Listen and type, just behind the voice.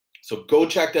So go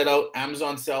check that out.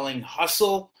 Amazon Selling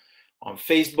Hustle on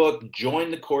Facebook.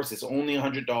 Join the course. It's only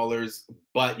 $100,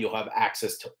 but you'll have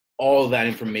access to all of that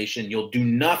information. You'll do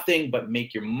nothing but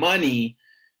make your money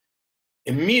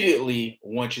immediately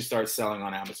once you start selling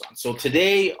on Amazon. So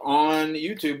today on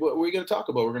YouTube, what we're going to talk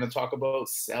about, we're going to talk about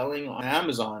selling on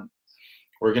Amazon.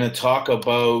 We're going to talk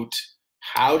about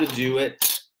how to do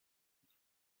it,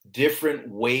 different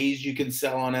ways you can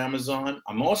sell on Amazon.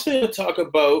 I'm also going to talk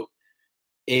about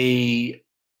a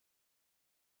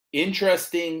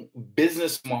interesting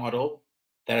business model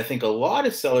that I think a lot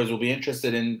of sellers will be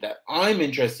interested in, that I'm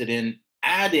interested in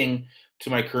adding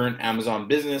to my current Amazon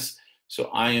business. So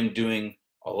I am doing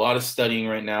a lot of studying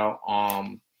right now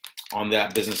on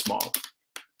that business model.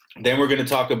 Then we're going to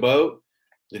talk about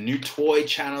the new toy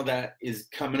channel that is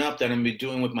coming up that I'm going to be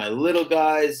doing with my little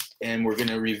guys. And we're going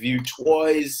to review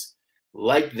toys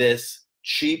like this,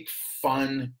 cheap,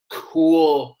 fun,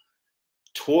 cool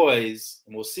toys.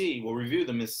 And we'll see, we'll review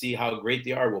them and see how great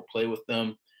they are. We'll play with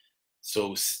them.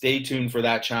 So stay tuned for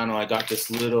that channel. I got this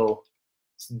little,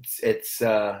 it's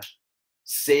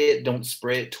Say It, Don't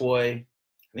Spray It toy. I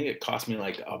think it cost me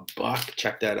like $1.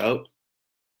 Check that out.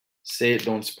 Say It,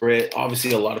 Don't Spray It.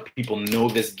 Obviously, a lot of people know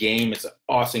this game. It's an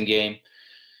awesome game.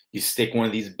 You stick one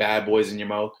of these bad boys in your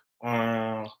mouth.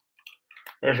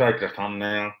 It's like the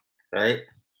thumbnail, right?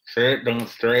 Say It, Don't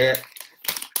Spray It.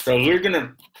 So we're going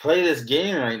to play this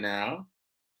game right now.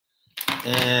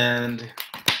 And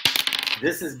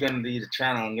this is going to be the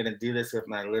channel. I'm going to do this with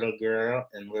my little girl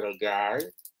and little guy.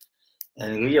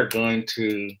 And we are going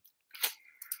to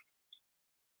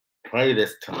play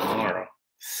this tomorrow.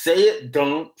 Say it,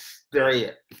 don't spray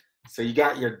it. So you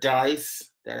got your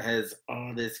dice that has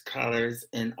all these colors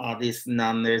and all these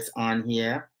numbers on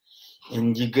here.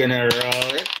 And you're going to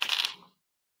roll it.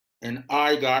 And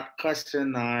I got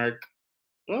question mark.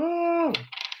 Oh.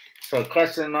 So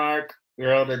question mark, you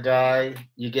roll the die.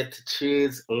 You get to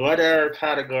choose whatever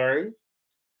category.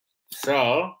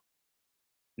 So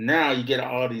now you get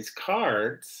all these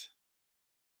cards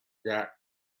that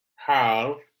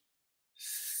have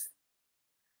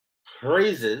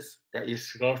phrases that you're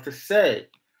supposed to say.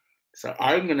 So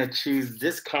I'm going to choose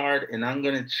this card, and I'm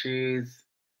going to choose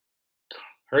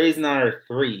phrase number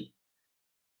 3.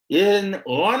 In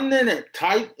 1 minute,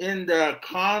 type in the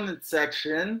comment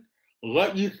section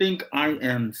what you think I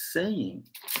am saying.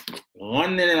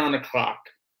 1 minute on the clock,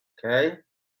 okay?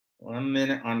 1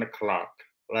 minute on the clock.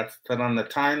 Let's put on the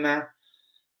timer.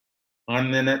 1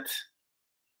 minute,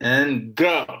 and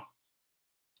go.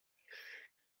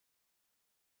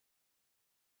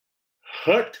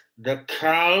 Put the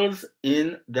cows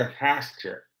in the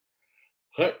pasture.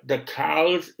 Put the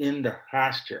cows in the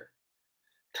pasture.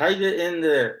 Type it in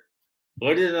there.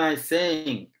 What is I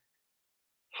saying?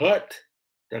 Put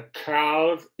the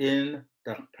cows in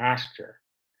the pasture.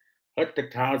 Put the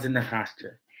cows in the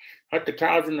pasture. Put the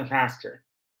cows in the pasture.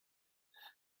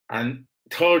 And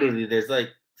totally, there's like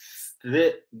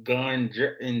spit going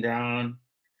dripping down.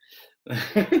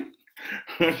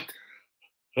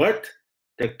 Put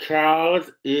the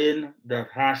cows in the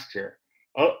pasture.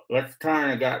 Oh, what's time?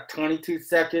 I got 22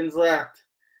 seconds left.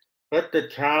 Put the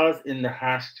cows in the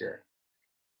pasture.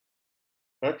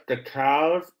 Put the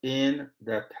cows in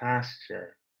the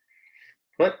pasture.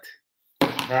 Put the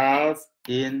cows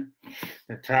in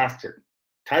the pasture.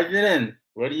 Type it in.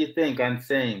 What do you think I'm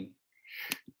saying?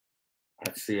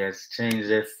 Let's see. Let's change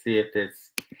this. See if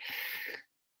it's.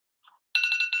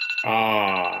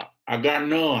 I got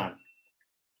no one.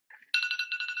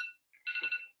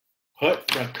 Put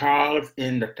the cows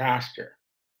in the pasture.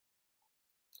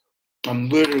 I'm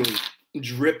literally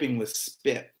dripping with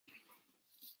spit.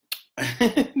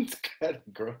 It's kind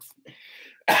of gross.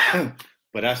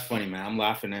 But that's funny, man. I'm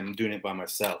laughing and I'm doing it by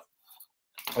myself.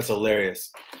 That's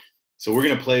hilarious. So we're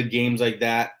going to play games like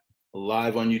that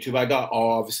live on YouTube. I got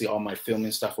obviously all my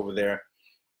filming stuff over there.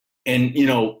 And,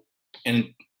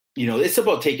 it's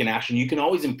about taking action. You can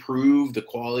always improve the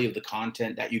quality of the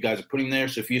content that you guys are putting there.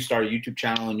 So if you start a YouTube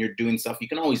channel and you're doing stuff, you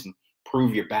can always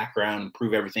improve your background,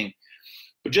 improve everything.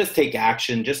 But just take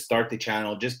action, just start the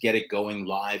channel, just get it going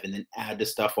live, and then add the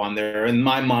stuff on there. In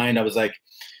my mind, I was like,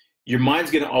 your mind's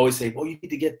going to always say, well, you need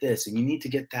to get this, and you need to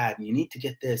get that, and you need to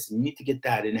get this, and you need to get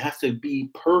that. And it has to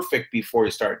be perfect before you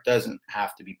start. It doesn't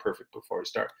have to be perfect before you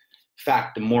start. In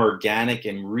fact, the more organic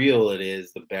and real it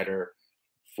is, the better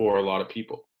for a lot of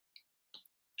people.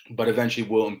 But eventually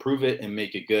we'll improve it and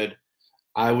make it good.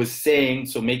 I was saying,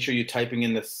 so make sure you're typing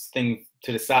in this thing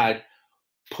to the side.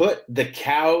 Put the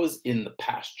cows in the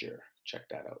pasture. Check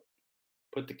that out.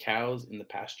 Put the cows in the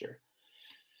pasture.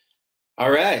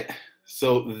 All right.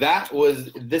 So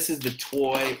this is the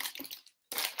toy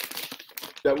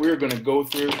that we're going to go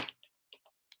through.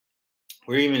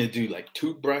 We're even going to do like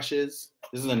toothbrushes.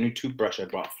 This is a new toothbrush I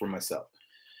bought for myself.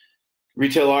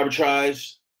 Retail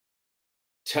arbitrage.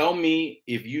 Tell me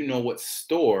if you know what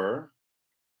store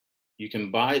you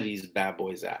can buy these bad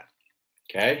boys at.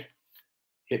 Okay?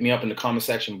 Hit me up in the comment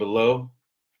section below.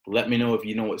 Let me know if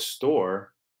you know what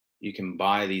store you can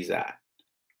buy these at.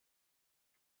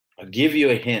 I'll give you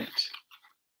a hint.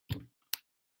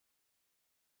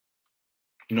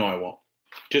 No, I won't.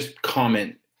 Just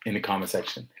comment in the comment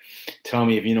section. Tell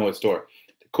me if you know what store.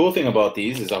 The cool thing about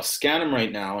these is I'll scan them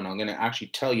right now, and I'm going to actually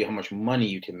tell you how much money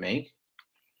you can make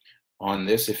on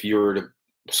this if you were to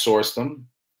source them,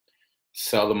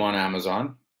 sell them on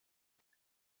Amazon.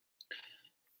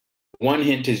 One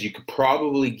hint is you could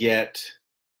probably get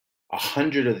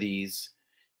 100 of these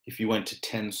if you went to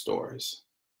 10 stores.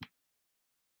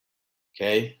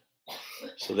 Okay,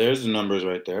 so there's the numbers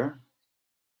right there.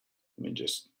 Let me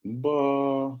just,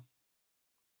 there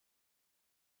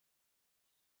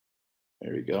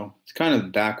we go. It's kind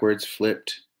of backwards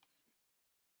flipped.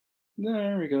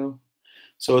 There we go.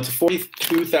 So it's a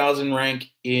 42,000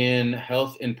 rank in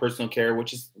health and personal care,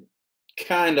 which is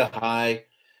kind of high. I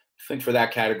think for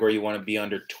that category, you want to be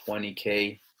under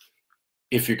 20K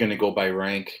if you're going to go by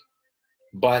rank.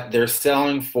 But they're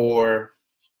selling for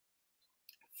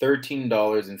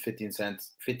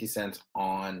 $13.50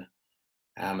 on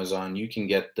Amazon. You can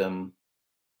get them.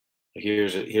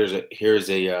 Here's a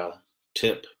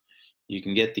tip. You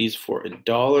can get these for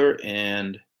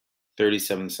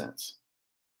 $1.37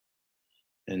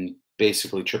 and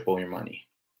basically triple your money.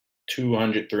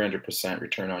 200-300%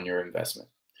 return on your investment.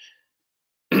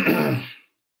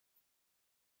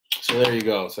 So there you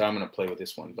go. So I'm going to play with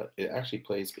this one, but it actually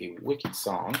plays a wicked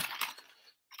song.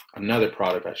 Another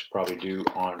product I should probably do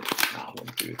on, no, I'm going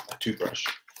to do a toothbrush.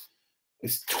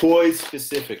 It's toys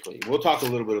specifically. We'll talk a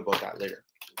little bit about that later.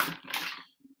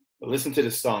 But listen to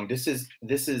this song. This is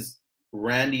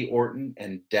Randy Orton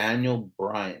and Daniel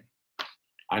Bryan.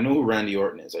 I know who Randy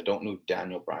Orton is. I don't know who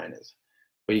Daniel Bryan is.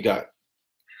 But you got,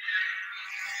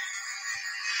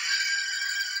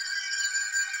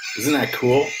 isn't that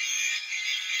cool?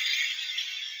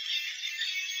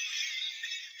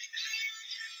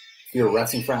 If you're a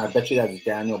wrestling fan, I bet you that's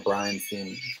Daniel Bryan's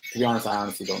theme. To be honest, I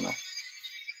honestly don't know.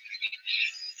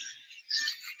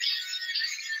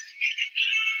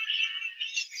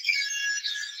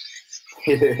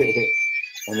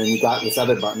 And then you got this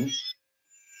other button.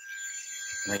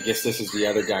 And I guess this is the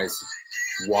other guy's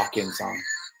walk-in song.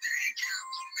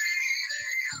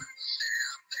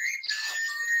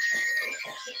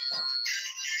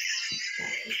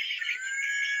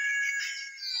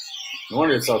 No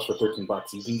wonder it sells for 13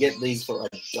 bucks. You can get these for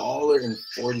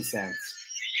 $1.40.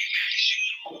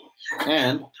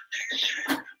 And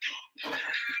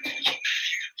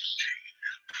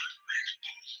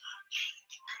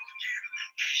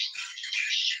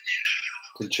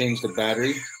to change the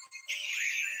battery,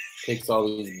 takes all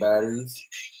these batteries.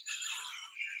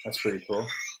 That's pretty cool.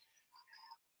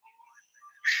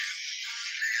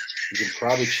 You can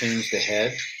probably change the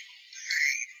head.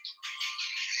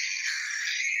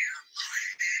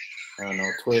 I don't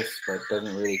know, twist, but it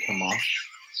doesn't really come off.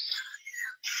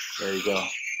 There you go.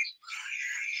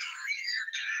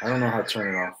 I don't know how to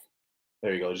turn it off.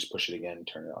 There you go, just push it again and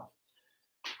turn it off.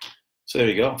 So there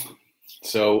you go.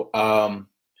 So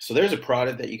so there's a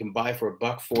product that you can buy for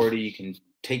 $1.40. You can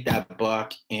take that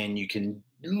buck and you can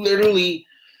literally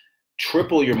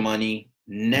triple your money,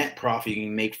 net profit. You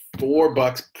can make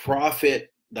 $4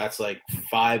 profit. That's like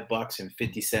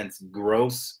 $5.50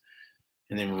 gross.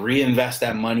 And then reinvest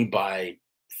that money, buy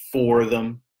 4 of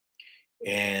them,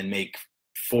 and make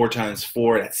 4 times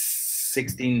 4. That's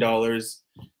 $16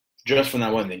 just from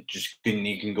that one thing.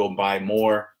 You can go buy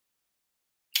more.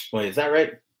 Wait, is that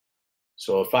right?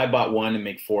 So if I bought 1 and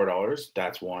make $4,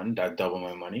 that's 1. That double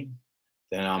my money.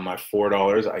 Then on my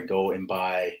 $4, I go and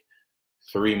buy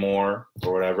 3 more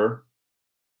or whatever.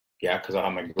 Yeah, because I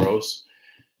have my gross.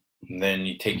 And then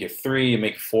you take your 3, you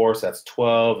make 4, so that's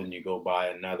 12, and you go buy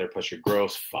another, plus your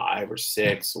gross 5 or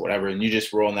 6 or whatever, and you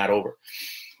just rolling that over.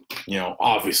 You know,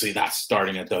 obviously that's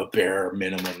starting at the bare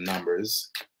minimum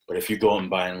numbers. But if you go and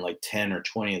buy like 10 or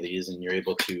 20 of these and you're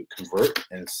able to convert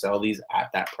and sell these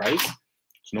at that price,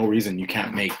 there's no reason you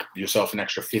can't make yourself an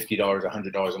extra $50,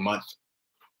 $100 a month.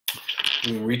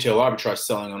 Doing retail arbitrage,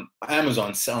 selling on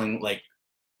Amazon, selling like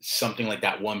something like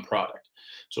that one product.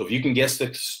 So if you can guess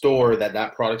the store that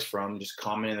that product's from, just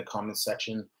comment in the comment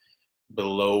section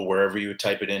below, wherever you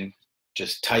type it in.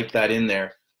 Just type that in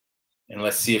there, and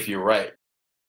let's see if you're right.